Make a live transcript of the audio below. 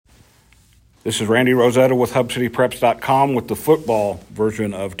This is Randy Rosetta with HubCityPreps.com with the football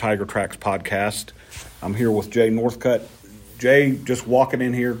version of Tiger Tracks podcast. I'm here with Jay Northcutt. Jay, just walking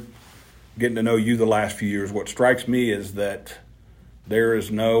in here, getting to know you the last few years, what strikes me is that there's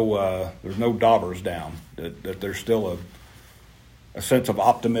no daubers down, that there's still a sense of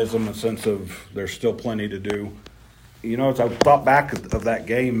optimism, a sense of there's still plenty to do. You know, as I thought back of that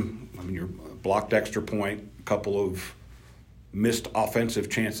game, I mean, you blocked extra point, a couple of missed offensive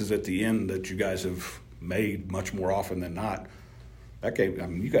chances at the end that you guys have made much more often than not. That game, I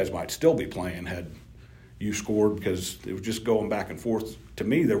mean, you guys might still be playing had you scored, because it was just going back and forth. To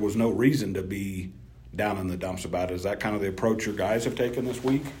me, there was no reason to be down in the dumps about it. Is that kind of the approach your guys have taken this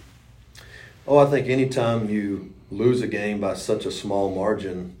week? Oh, I think anytime you lose a game by such a small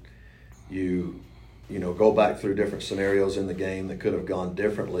margin, you go back through different scenarios in the game that could have gone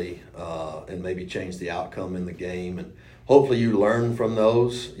differently and maybe changed the outcome in the game. And hopefully you learn from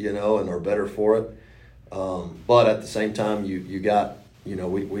those, and are better for it. But at the same time, you got,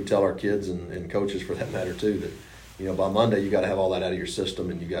 we tell our kids and coaches for that matter too that, by Monday you got to have all that out of your system,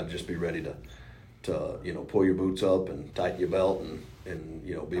 and you got to just be ready to pull your boots up and tighten your belt and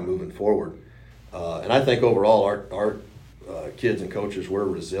be moving forward. And I think overall our kids and coaches were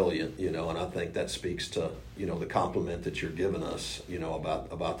resilient, and I think that speaks to, the compliment that you're giving us,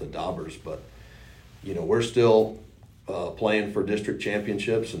 about the Daubers. But, we're still playing for district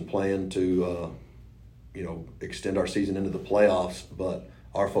championships and playing to, extend our season into the playoffs. But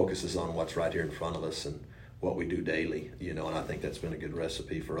our focus is on what's right here in front of us and what we do daily, and I think that's been a good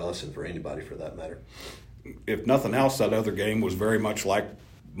recipe for us and for anybody for that matter. If nothing else, that other game was very much like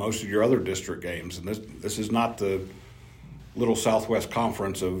most of your other district games. And this is not the little Southwest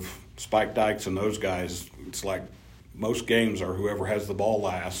Conference of Spike Dykes and those guys. It's like most games are whoever has the ball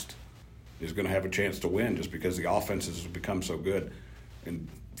last is going to have a chance to win, just because the offenses have become so good. And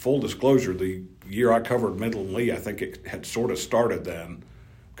full disclosure, the year I covered Midland Lee, I think it had sort of started then,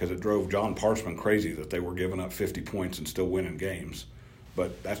 because it drove John Parchman crazy that they were giving up 50 points and still winning games.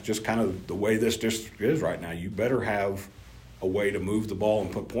 But that's just kind of the way this district is right now. You better have a way to move the ball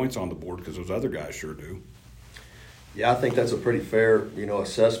and put points on the board, because those other guys sure do. Yeah, I think that's a pretty fair,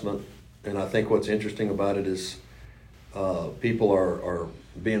 assessment. And I think what's interesting about it is people are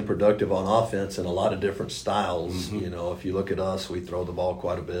being productive on offense in a lot of different styles. Mm-hmm. If you look at us, we throw the ball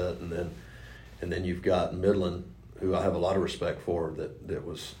quite a bit, and then you've got Midland, who I have a lot of respect for, that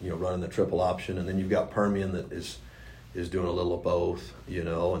was running the triple option, and then you've got Permian that is doing a little of both,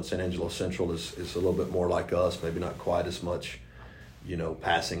 and San Angelo Central is a little bit more like us, maybe not quite as much,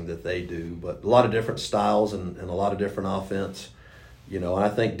 passing that they do, but a lot of different styles and a lot of different offense. And I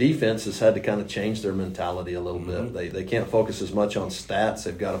think defense has had to kind of change their mentality a little Mm-hmm. bit. They can't focus as much on stats.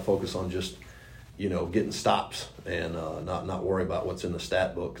 They've got to focus on just, getting stops and not worry about what's in the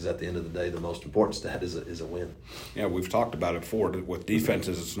stat book, because at the end of the day, the most important stat is a win. Yeah, we've talked about it before. With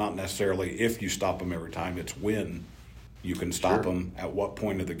defenses, it's not necessarily if you stop them every time, it's when you can stop them at what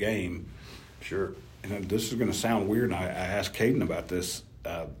point of the game. Sure. And this is going to sound weird, and I asked Caden about this.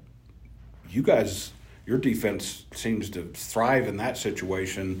 You guys, your defense seems to thrive in that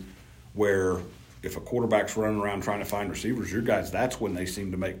situation where if a quarterback's running around trying to find receivers, your guys, that's when they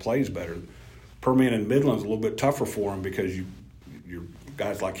seem to make plays better. Permian and Midland's a little bit tougher for him, because your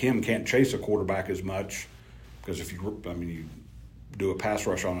guys like him can't chase a quarterback as much, because if you do a pass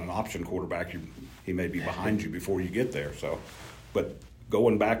rush on an option quarterback, he may be behind you before you get there. So, but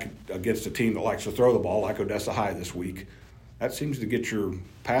going back against a team that likes to throw the ball, like Odessa High this week, that seems to get your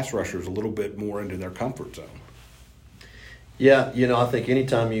pass rushers a little bit more into their comfort zone. Yeah, I think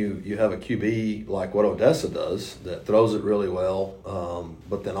anytime you have a QB like what Odessa does, that throws it really well,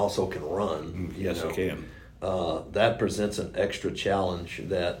 but then also can run. Yes, it can. That presents an extra challenge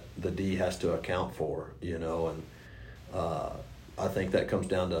that the D has to account for, and I think that comes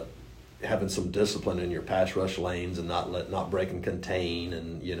down to having some discipline in your pass rush lanes and not break and contain,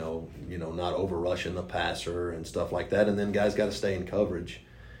 and not over rushing the passer and stuff like that. And then guys got to stay in coverage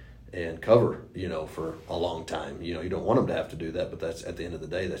and cover for a long time. You don't want them to have to do that, but that's, at the end of the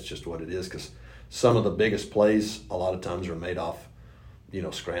day, that's just what it is, because some of the biggest plays a lot of times are made off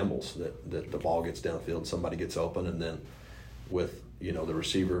scrambles that the ball gets downfield, somebody gets open, and then with the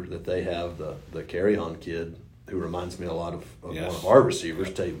receiver that they have, the carry-on kid, who reminds me a lot of Yes. one of our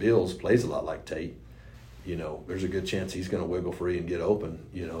receivers, Tate Bills, plays a lot like Tate. There's a good chance he's going to wiggle free and get open,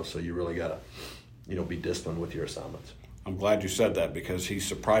 so you really got to, be disciplined with your assignments. I'm glad you said that, because he's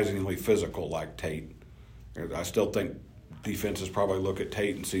surprisingly physical like Tate. I still think defenses probably look at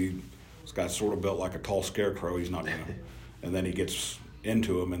Tate and see this guy's sort of built like a tall scarecrow. He's not going to – and then he gets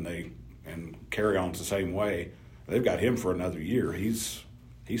into him, and carry on's the same way. They've got him for another year. He's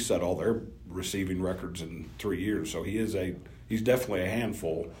he's set all their receiving records in 3 years. So he's definitely a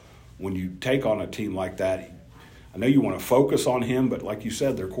handful. When you take on a team like that, I know you want to focus on him, but like you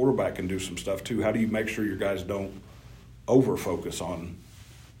said, their quarterback can do some stuff too. How do you make sure your guys don't over-focus on?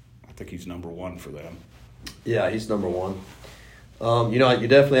 I think he's number one for them. Yeah, he's number one. You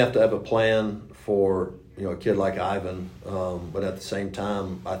definitely have to have a plan for a kid like Ivan, but at the same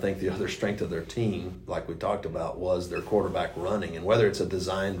time, I think the other strength of their team, like we talked about, was their quarterback running, and whether it's a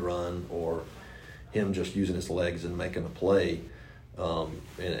designed run or him just using his legs and making a play.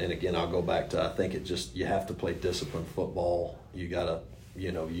 And again, I'll go back to, I think you have to play disciplined football. You got to,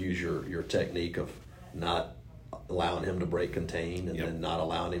 use your technique of not allowing him to break contain and then not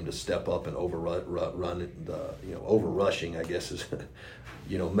allowing him to step up and over rushing, I guess is,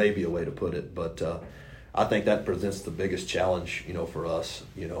 maybe a way to put it. But I think that presents the biggest challenge, for us,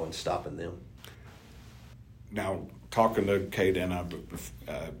 in stopping them. Now, talking to Caden,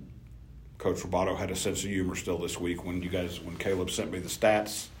 Coach Roboto had a sense of humor still this week. When Caleb sent me the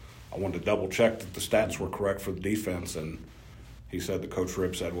stats, I wanted to double check that the stats were correct for the defense, and he said that Coach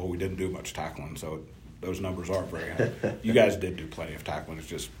Rib said, well, we didn't do much tackling, so those numbers aren't very high. You guys did do plenty of tackling. It's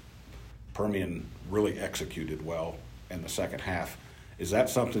just Permian really executed well in the second half. Is that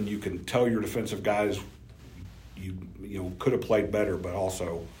something you can tell your defensive guys you could have played better, but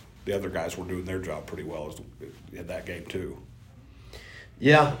also the other guys were doing their job pretty well in that game too?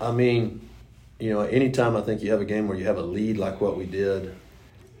 Yeah, I mean, anytime I think you have a game where you have a lead like what we did,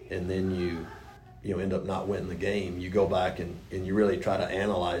 and then you end up not winning the game, you go back and you really try to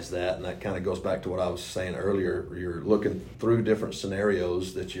analyze that, and that kind of goes back to what I was saying earlier. You're looking through different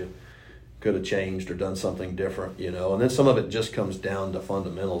scenarios that you could have changed or done something different, and then some of it just comes down to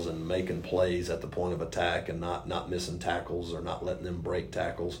fundamentals and making plays at the point of attack and not missing tackles or not letting them break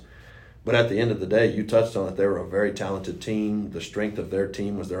tackles. But at the end of the day, you touched on it, they were a very talented team. The strength of their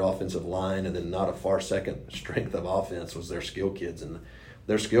team was their offensive line, and then not a far second strength of offense was their skill kids. And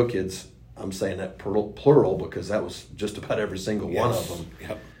their skill kids, I'm saying that plural because that was just about every single one of them.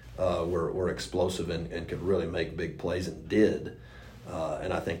 Yep. Were explosive and could really make big plays and did.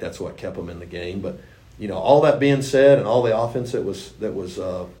 And I think that's what kept them in the game. But, all that being said and all the offense that was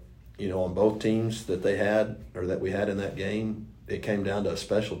on both teams that they had or that we had in that game, it came down to a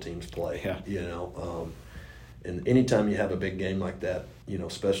special teams play. Yeah. And anytime you have a big game like that,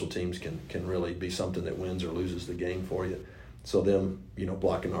 special teams can really be something that wins or loses the game for you. So them,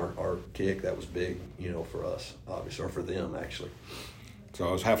 blocking our kick, that was big, for us, obviously, or for them, actually. So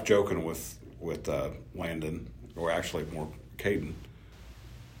I was half joking with Landon, or actually more Caden.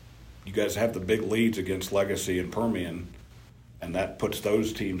 You guys have the big leads against Legacy and Permian, and that puts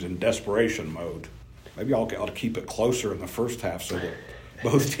those teams in desperation mode. Maybe I'll keep it closer in the first half so that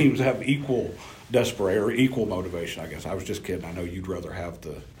both teams have equal desperation or equal motivation, I guess. I was just kidding. I know you'd rather have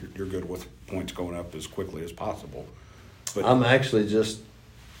you're good with points going up as quickly as possible. But I'm actually just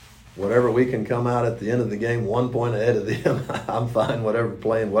whatever we can come out at the end of the game 1 point ahead of them, I'm fine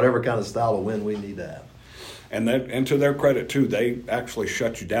whatever kind of style of win we need to have. And to their credit too, they actually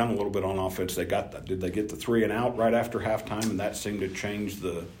shut you down a little bit on offense. Did they get the 3 and out right after halftime, and that seemed to change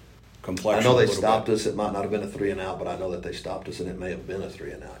the complexion? I know they stopped us. It might not have been a 3 and out, but I know that they stopped us, and it may have been a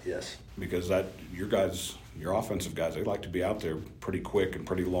 3 and out. Yes, because your offensive guys, they like to be out there pretty quick and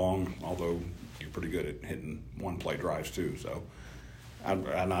pretty long. Although you're pretty good at hitting one-play drives too. So,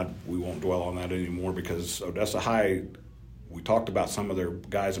 we won't dwell on that anymore because Odessa High. We talked about some of their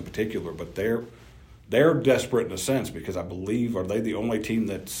guys in particular, but they're desperate in a sense because I believe, are they the only team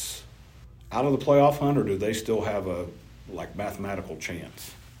that's out of the playoff hunt, or do they still have a mathematical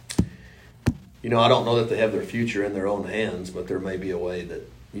chance? I don't know that they have their future in their own hands, but there may be a way that,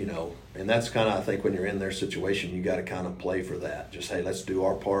 and that's kind of, I think when you're in their situation, you got to kind of play for that. Just, hey, let's do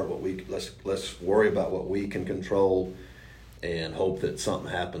our part. Let's worry about what we can control and hope that something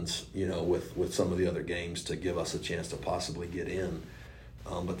happens, with some of the other games to give us a chance to possibly get in.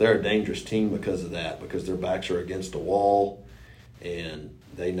 But they're a dangerous team because of that, because their backs are against a wall, and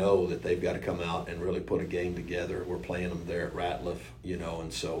they know that they've got to come out and really put a game together. We're playing them there at Ratliff,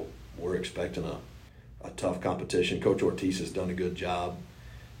 and so we're expecting a tough competition. Coach Ortiz has done a good job.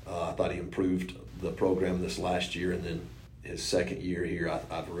 I thought he improved the program this last year, and then his second year here,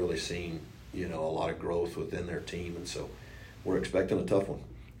 I've really seen, a lot of growth within their team, and so we're expecting a tough one.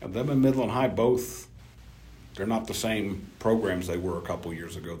 And them and Midland High both, they're not the same programs they were a couple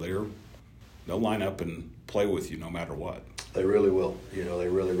years ago. They'll line up and play with you no matter what. They really will. They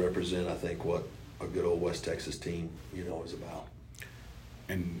really represent, I think, what a good old West Texas team, is about.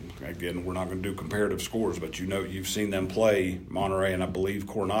 And again, we're not going to do comparative scores, but you've seen them play Monterey and I believe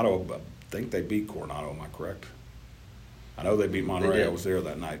Coronado. I think they beat Coronado. Am I correct? I know they beat Monterey. They I was there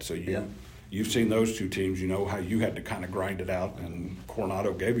that night. So Yeah. you've seen those two teams. You know how you had to kind of grind it out, and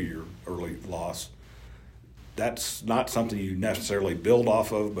Coronado gave you your early loss. That's not something you necessarily build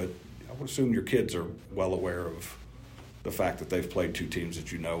off of, but I would assume your kids are well aware of the fact that they've played two teams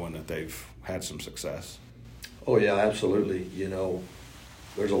that you know and that they've had some success. Oh, yeah, absolutely. You know,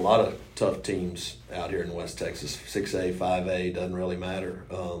 there's a lot of tough teams out here in West Texas. 6A, 5A, doesn't really matter.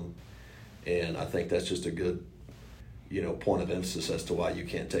 And I think that's just a good, point of emphasis as to why you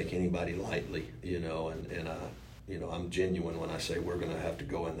can't take anybody lightly, and I'm genuine when I say we're going to have to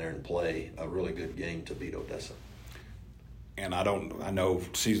go in there and play a really good game to beat Odessa. And I know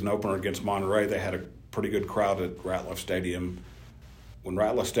season opener against Monterey, they had a pretty good crowd at Ratliff Stadium. When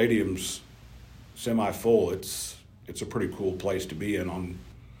Ratliff Stadium's semi-full, it's a pretty cool place to be in on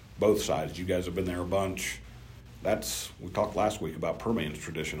both sides. You guys have been there a bunch. We talked last week about Permian's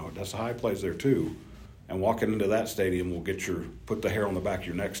tradition. Odessa High plays there too. And walking into that stadium will put the hair on the back of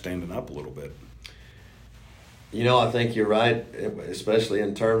your neck standing up a little bit. I think you're right, especially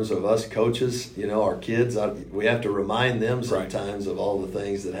in terms of us coaches. Our kids, we have to remind them sometimes of all the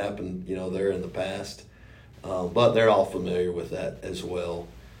things that happened, there in the past. But they're all familiar with that as well.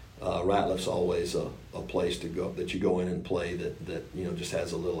 Ratliff's always a place to go that you go in and play that just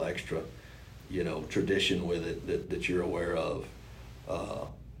has a little extra, tradition with it that you're aware of.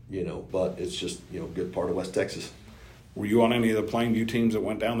 But it's just good part of West Texas. Were you on any of the Plainview teams that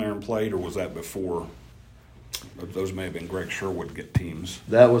went down there and played, or was that before? Those may have been Greg Sherwood teams.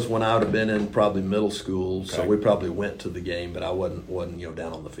 That was when I would have been in probably middle school, okay. So we probably went to the game, but I wasn't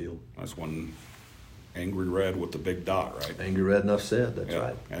down on the field. That's when Angry Red with the big dot, right? Angry Red, enough said. That's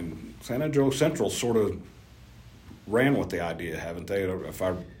right. And San Angelo Central sort of ran with the idea, haven't they? If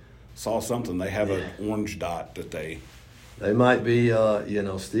I saw something, they have an orange dot that they might be,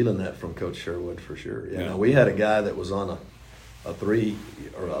 stealing that from Coach Sherwood for sure. Yeah. We had a guy that was on a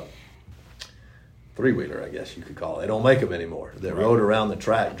three-wheeler, I guess you could call it. They don't make them anymore. That rode around the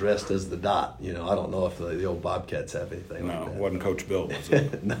track dressed as the dot. I don't know if the old Bobcats have anything like that. No, it wasn't Coach Bill, was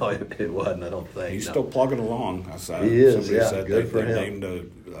it? No, it wasn't, I don't think. He's still plugging along. He is, somebody said good for him. They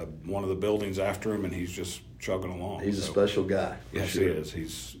named one of the buildings after him, and he's just chugging along. He's a special guy. Yes, sure. he is.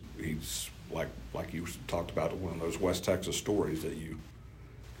 He's like you talked about, one of those West Texas stories that you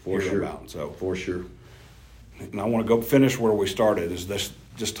hear about. So for sure. And I want to go finish where we started. Is this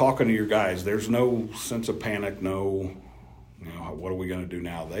just talking to your guys? There's no sense of panic. No, what are we going to do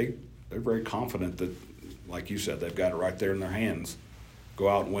now? They're very confident that, like you said, they've got it right there in their hands. Go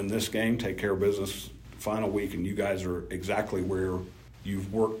out and win this game, take care of business final week, and you guys are exactly where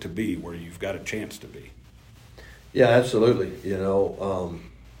you've worked to be, where you've got a chance to be. Yeah, absolutely.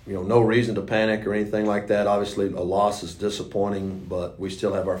 No reason to panic or anything like that. Obviously, a loss is disappointing, but we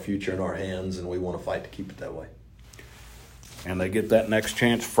still have our future in our hands, and we want to fight to keep it that way. And they get that next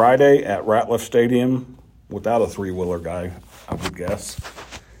chance Friday at Ratliff Stadium without a three-wheeler guy, I would guess,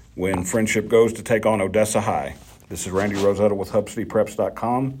 when Frenship goes to take on Odessa High. This is Randy Rosetta with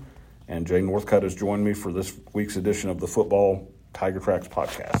HubCityPreps.com, and Jay Northcutt has joined me for this week's edition of the Football Tiger Tracks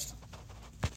podcast.